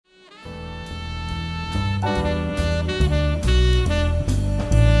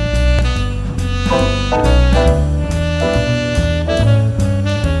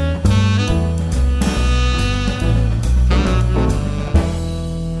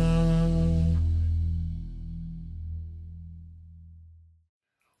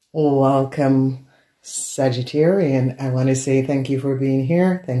Welcome, Sagittarian. I want to say thank you for being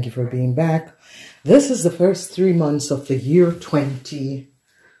here. Thank you for being back. This is the first 3 months of the year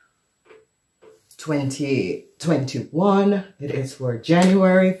 2021. It is for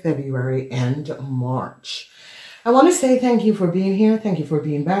January, February, and March. I want to say thank you for being here. Thank you for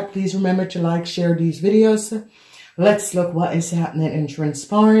being back. Please remember to like, share these videos. Let's look what is happening and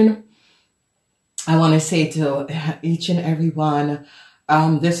transpiring. I want to say to each and every one,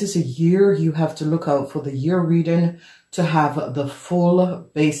 this is a year you have to look out for the year reading to have the full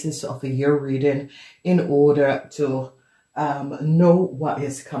basis of the year reading in order to know what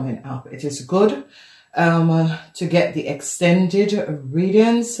is coming up. It is good to get the extended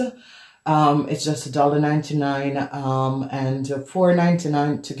readings. It's just $1.99 and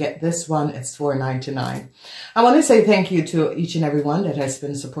 $4.99 to get this one. It's $4.99. I want to say thank you to each and every one that has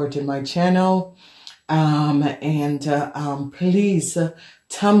been supporting my channel. Please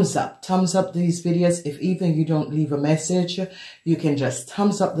thumbs up these videos. If even you don't leave a message, you can just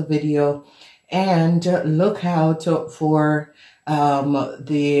thumbs up the video and look out for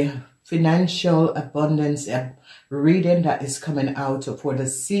the financial abundance reading that is coming out for the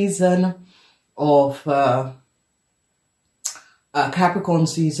season of Capricorn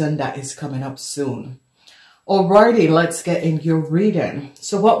season that is coming up soon. Alrighty, let's get in your reading.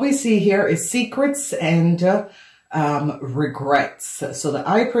 So what we see here is secrets and regrets. So the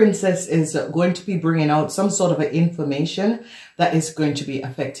Eye Princess is going to be bringing out some sort of information that is going to be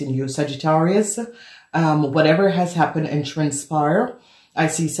affecting you, Sagittarius. Whatever has happened and transpired, I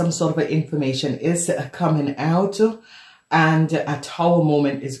see some sort of information is coming out, and a Tower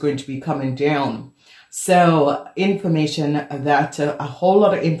moment is going to be coming down. So information that a whole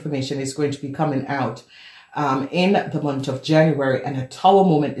lot of information is going to be coming out in the month of January, and a Tower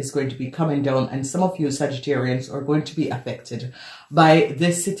moment is going to be coming down, and some of you Sagittarians are going to be affected by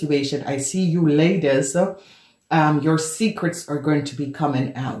this situation. I see you ladies, your secrets are going to be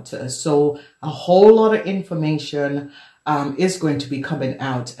coming out. So a whole lot of information is going to be coming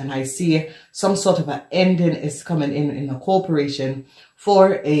out, and I see some sort of an ending is coming in a corporation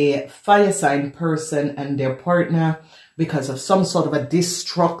for a fire sign person and their partner, because of some sort of a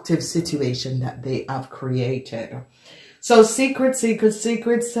destructive situation that they have created. So secrets,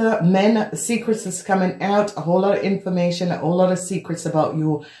 men, secrets is coming out, a whole lot of information, a whole lot of secrets about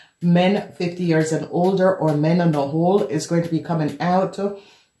you. Men 50 years and older, or men on the whole, is going to be coming out.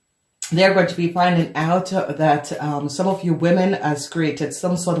 They're going to be finding out that some of you women has created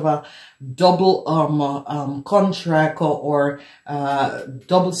some sort of a double contract or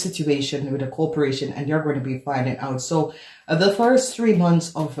double situation with a corporation, and you're going to be finding out. So the first 3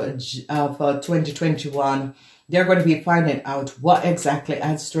 months of 2021, they're going to be finding out what exactly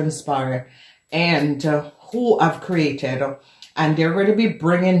has transpired and who have created, and they're going to be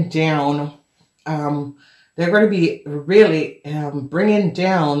bringing down, they're going to be really bringing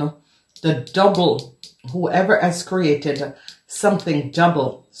down the double, whoever has created something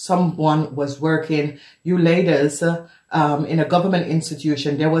double. Someone was working, you ladies, in a government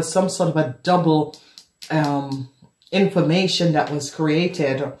institution. There was some sort of a double information that was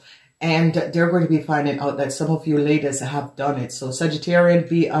created, and they're going to be finding out that some of you ladies have done it. So Sagittarian,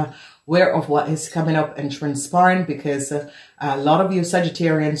 be aware of what is coming up and transpiring, because a lot of you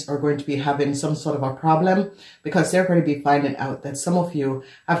Sagittarians are going to be having some sort of a problem, because they're going to be finding out that some of you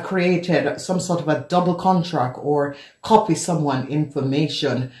have created some sort of a double contract or copy someone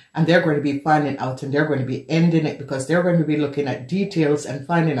information, and they're going to be finding out, and they're going to be ending it, because they're going to be looking at details and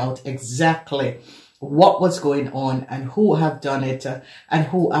finding out exactly what was going on and who have done it and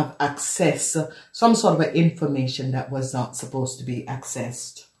who have accessed some sort of information that was not supposed to be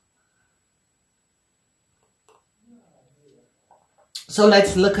accessed. So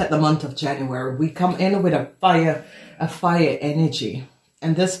let's look at the month of January. We come in with a fire energy.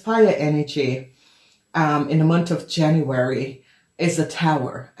 And this fire energy in the month of January is a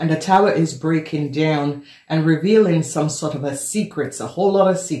tower. And the tower is breaking down and revealing some sort of a secrets, a whole lot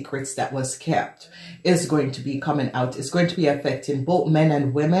of secrets that was kept is going to be coming out. It's going to be affecting both men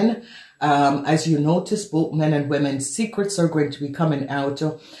and women. As you notice, both men and women's secrets are going to be coming out,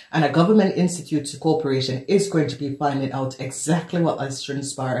 and a government institute corporation is going to be finding out exactly what has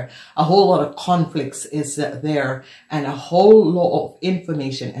transpired. A whole lot of conflicts is there, and a whole lot of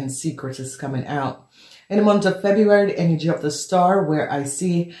information and secrets is coming out. In the month of February, the energy of the star, where I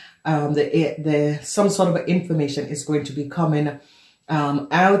see some sort of information is going to be coming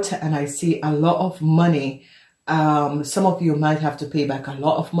out, and I see a lot of money. Some of you might have to pay back a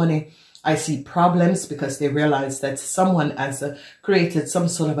lot of money. I see problems because they realize that someone has created some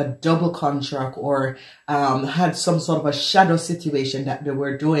sort of a double contract or had some sort of a shadow situation that they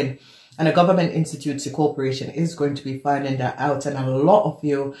were doing. And a government institute, a corporation, is going to be finding that out. And a lot of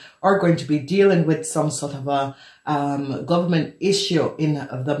you are going to be dealing with some sort of a government issue in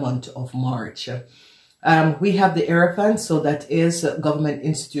the month of March. We have the Hierophant, so that is a government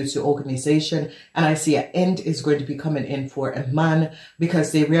institute organization. And I see an end is going to be coming in for a man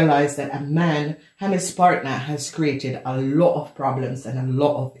because they realize that a man and his partner has created a lot of problems and a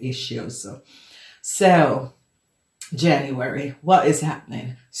lot of issues. So, January, what is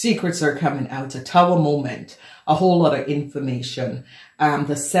happening? Secrets are coming out, a Tower moment, a whole lot of information,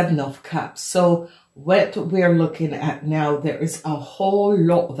 the 7 of Cups. So what we're looking at now, there is a whole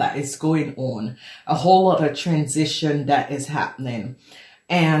lot that is going on, a whole lot of transition that is happening.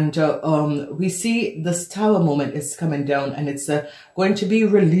 And we see this Tower moment is coming down, and it's going to be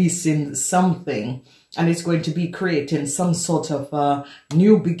releasing something, and it's going to be creating some sort of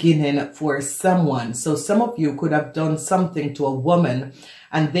new beginning for someone. So some of you could have done something to a woman,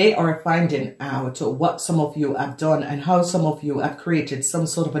 and they are finding out what some of you have done and how some of you have created some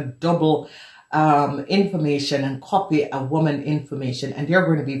sort of a double information and copy a woman information, and they're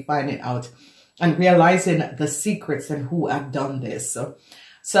going to be finding out and realizing the secrets and who have done this.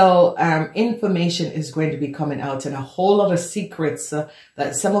 So information is going to be coming out, and a whole lot of secrets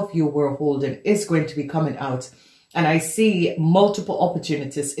that some of you were holding is going to be coming out. And I see multiple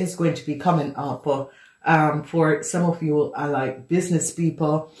opportunities is going to be coming up for some of you are like business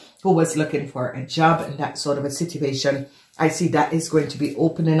people who was looking for a job and that sort of a situation. I see that is going to be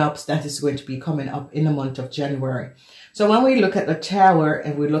opening up. That is going to be coming up in the month of January. So when we look at the Tower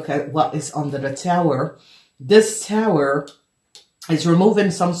and we look at what is under the Tower, this Tower is removing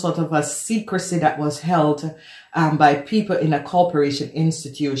some sort of a secrecy that was held by people in a corporation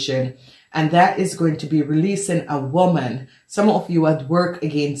institution. And that is going to be releasing a woman. Some of you had worked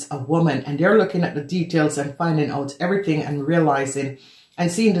against a woman, and they're looking at the details and finding out everything and realizing and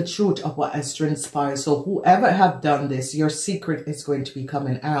seeing the truth of what has transpired. So whoever have done this, your secret is going to be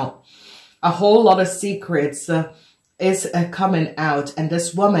coming out. A whole lot of secrets is coming out, and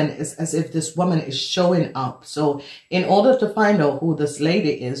this woman is as if this woman is showing up. So in order to find out who this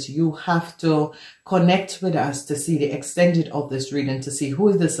lady is, you have to connect with us to see the extended of this reading, to see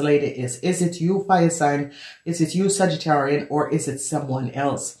who this lady is. Is it you, fire sign? Is it you, Sagittarian? Or is it someone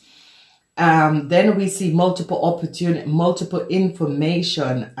else? Then we see multiple opportunity, multiple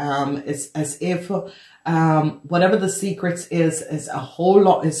information. It's as if whatever the secrets is a whole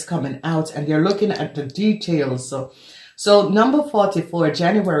lot is coming out, and you're looking at the details. So number 44,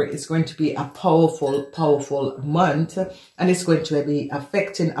 January, is going to be a powerful month, and it's going to be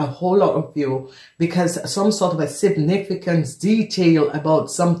affecting a whole lot of you because some sort of a significance detail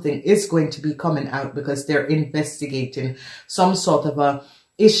about something is going to be coming out because they're investigating some sort of a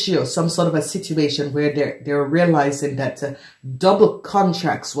issue, some sort of a situation where they're realizing that double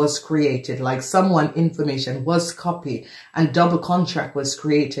contracts was created, like someone information was copied and double contract was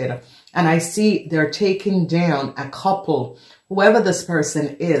created. And I see they're taking down a couple, whoever this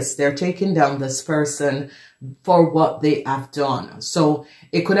person is, they're taking down this person for what they have done. So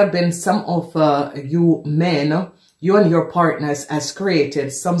it could have been some of you men, you and your partners has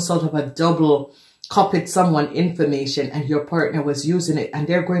created some sort of a double copied someone information, and your partner was using it, and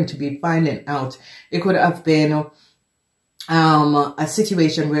they're going to be finding out. It could have been a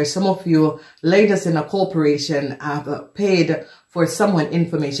situation where some of you ladies in a corporation have paid for someone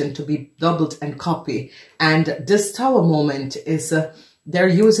information to be doubled and copied. And this Tower moment is they're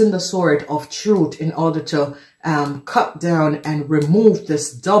using the sword of truth in order to cut down and remove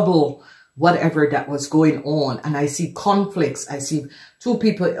this double whatever that was going on. And I see conflicts. I see two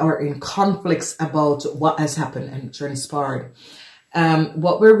people are in conflicts about what has happened and transpired.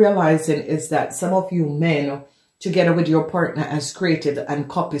 What we're realizing is that some of you men, together with your partner, has created and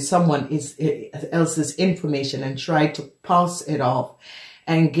copied someone else's information and tried to pass it off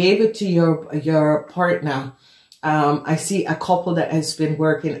and gave it to your partner. I see a couple that has been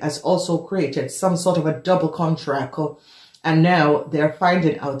working has also created some sort of a double contract, and now they're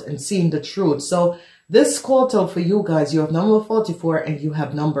finding out and seeing the truth. So this quarter for you guys, you have number 44 and you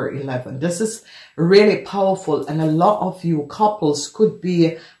have number 11. This is really powerful, and a lot of you couples could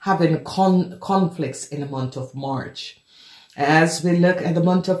be having conflicts in the month of March. As we look at the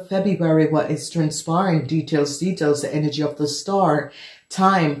month of February, what is transpiring, details, the energy of the star,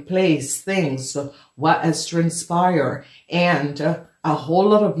 time, place, things, what has transpired, and a whole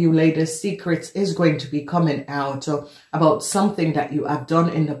lot of you ladies' secrets is going to be coming out about something that you have done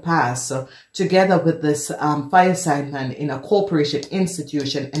in the past together with this fire sign man in a corporation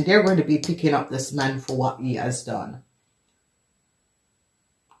institution, and they're going to be picking up this man for what he has done.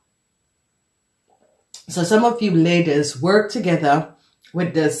 So some of you ladies work together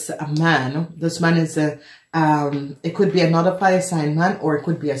with this man. This man is it could be another fire sign man, or it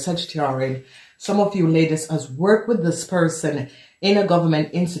could be a Sagittarian. Some of you ladies has worked with this person in a government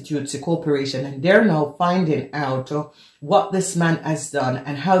institute, a corporation, and they're now finding out what this man has done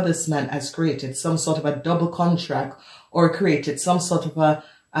and how this man has created some sort of a double contract, or created some sort of a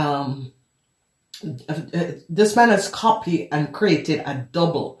this man has copied and created a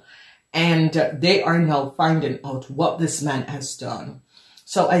double. And they are now finding out what this man has done.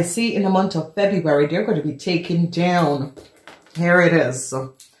 So I see in the month of February, they're going to be taking down, here it is,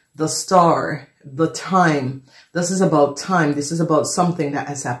 the star, the time. This is about time. This is about something that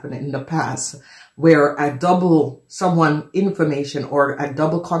has happened in the past, where a double information or a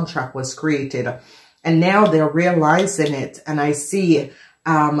double contract was created. And now they're realizing it. And I see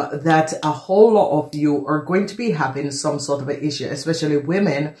that a whole lot of you are going to be having some sort of an issue, especially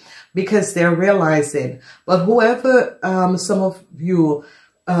women, because they're realizing. But whoever, some of you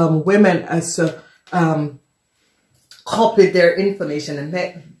women as copied their information and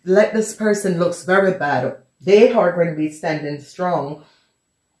let this person looks very bad, they are going to be standing strong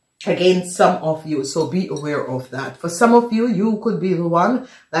against some of you. So be aware of that. For some of you, you could be the one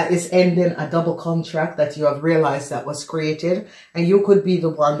that is ending a double contract that you have realized that was created. And you could be the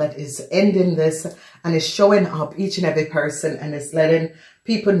one that is ending this and is showing up each and every person and is letting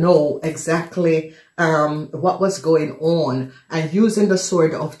people know exactly what was going on, and using the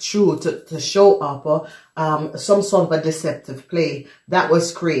sword of truth to show up some sort of a deceptive play that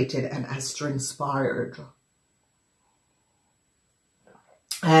was created and has transpired.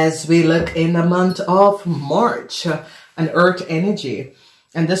 As we look in the month of March, an earth energy,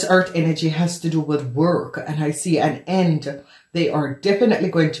 and this earth energy has to do with work, and I see an end. They are definitely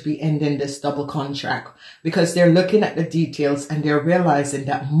going to be ending this double contract because they're looking at the details and they're realizing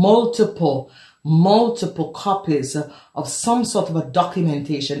that multiple copies of some sort of a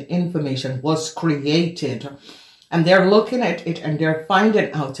documentation information was created. And they're looking at it and they're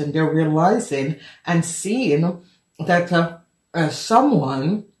finding out and they're realizing and seeing that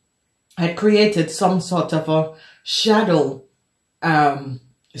someone had created some sort of a shadow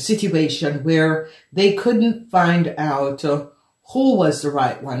situation where they couldn't find out who was the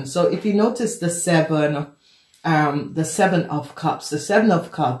right one. So if you notice the seven of cups, the seven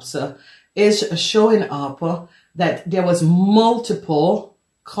of cups is showing up that there was multiple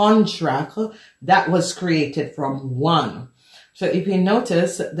contract that was created from one. So if you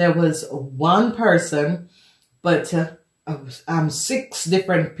notice, there was one person, but 6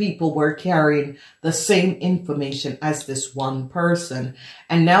 different people were carrying the same information as this one person.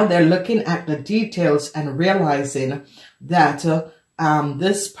 And now they're looking at the details and realizing that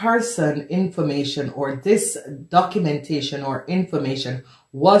this person information or this documentation or information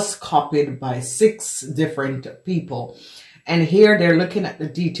was copied by 6 different people. And here they're looking at the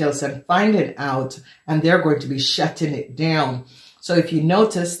details and finding out, and they're going to be shutting it down. So if you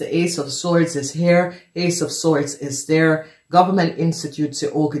notice, the Ace of Swords is here, Ace of Swords is there, government institutes,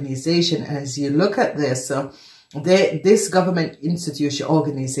 the organization. And as you look at this, this government institution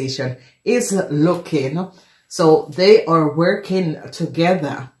organization is looking, so they are working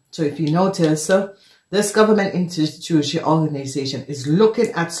together. So if you notice, this government institution organization is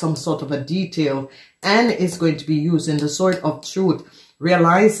looking at some sort of a detail and is going to be using the sword of truth,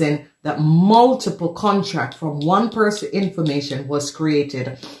 realizing that multiple contract from one person information was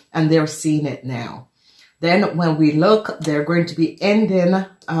created, and they're seeing it now. Then when we look, they're going to be ending,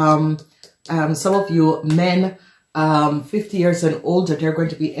 some of you men, 50 years and older, they're going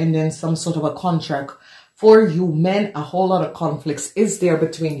to be ending some sort of a contract. For you men, a whole lot of conflicts is there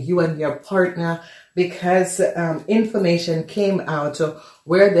between you and your partner, because information came out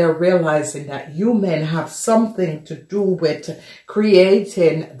where they're realizing that you men have something to do with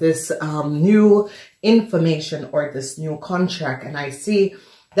creating this new information or this new contract. And I see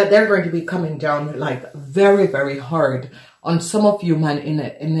that they're going to be coming down like very, very hard on some of you men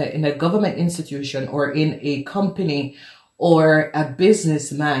in a government institution or in a company or a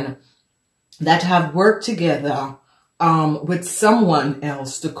businessman that have worked together with someone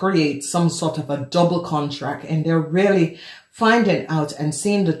else to create some sort of a double contract, and they're really finding out and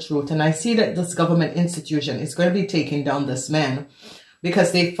seeing the truth. And I see that this government institution is going to be taking down this man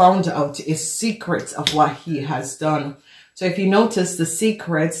because they found out his secrets of what he has done. So if you notice, the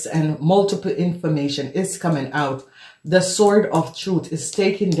secrets and multiple information is coming out. The sword of truth is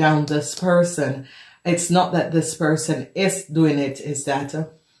taking down this person. It's not that this person is doing it, it's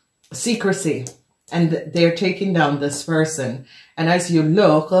that secrecy. And they're taking down this person. And as you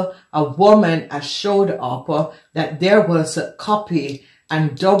look, a woman has showed up that there was a copy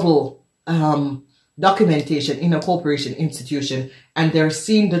and double documentation in a corporation institution. And they're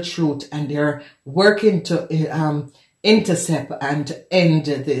seeing the truth and they're working to intercept and end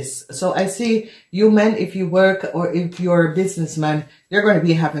this. So I see you men, if you work or if you're a businessman, you're going to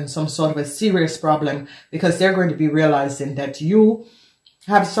be having some sort of a serious problem because they're going to be realizing that you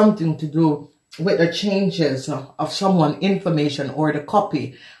have something to do with the changes of someone information or the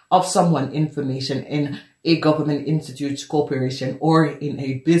copy of someone information in a government institute, corporation, or in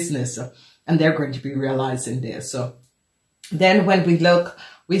a business. And they're going to be realizing this. So then when we look,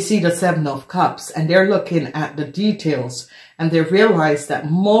 we see the Seven of Cups and they're looking at the details and they realize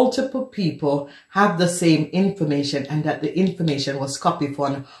that multiple people have the same information and that the information was copied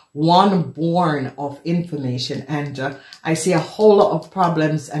from one born of information. And I see a whole lot of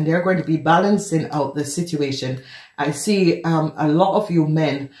problems and they're going to be balancing out the situation. I see a lot of you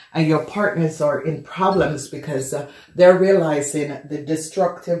men and your partners are in problems because they're realizing the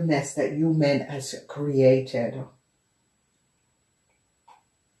destructiveness that you men has created.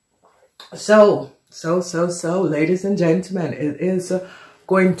 So, ladies and gentlemen, it is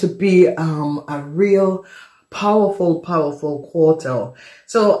going to be a real powerful quarter.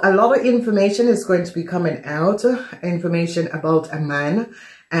 So a lot of information is going to be coming out, information about a man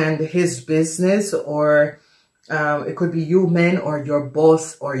and his business, or it could be you men or your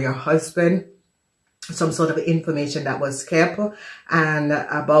boss or your husband. Some sort of information that was kept and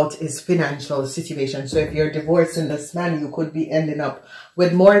about his financial situation. So if you're divorcing this man, you could be ending up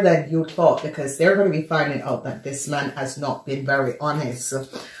with more than you thought because they're going to be finding out that this man has not been very honest.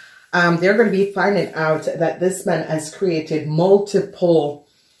 They're going to be finding out that this man has created multiple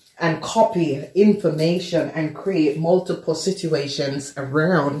and copy information and create multiple situations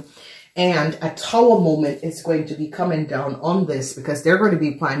around. And a tower moment is going to be coming down on this because they're going to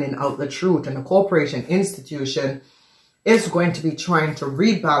be finding out the truth. And the corporation institution is going to be trying to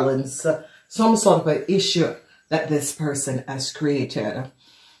rebalance some sort of an issue that this person has created.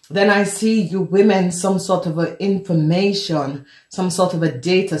 Then I see you women, some sort of a information, some sort of a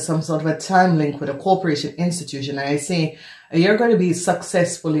data, some sort of a time link with a corporation institution. And I see you're going to be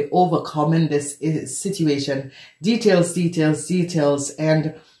successfully overcoming this situation. Details.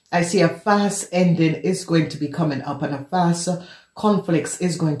 And I see a fast ending is going to be coming up and a fast conflicts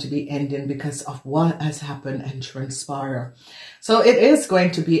is going to be ending because of what has happened and transpire. So it is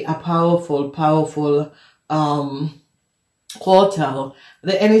going to be a powerful quarter.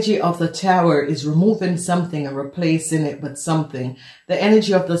 The energy of the Tower is removing something and replacing it with something. The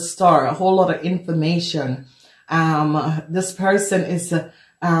energy of the Star, a whole lot of information. This person is,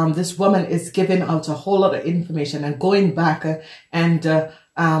 this woman is giving out a whole lot of information and going back and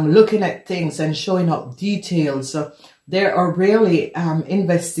looking at things and showing up details. They are really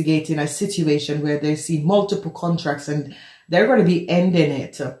investigating a situation where they see multiple contracts and they're going to be ending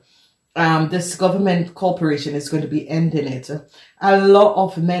it. This government corporation is going to be ending it. A lot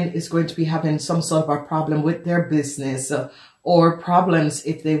of men is going to be having some sort of a problem with their business or problems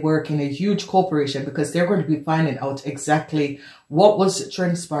if they work in a huge corporation because they're going to be finding out exactly what was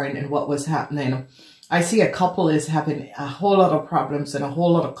transpiring and what was happening. I see a couple is having a whole lot of problems and a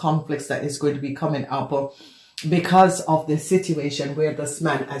whole lot of conflicts that is going to be coming up because of the situation where this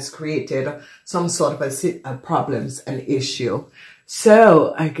man has created some sort of a problems and issue.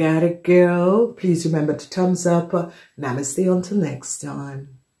 So I gotta go. Please remember to thumbs up. Namaste until next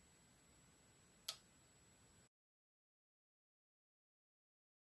time.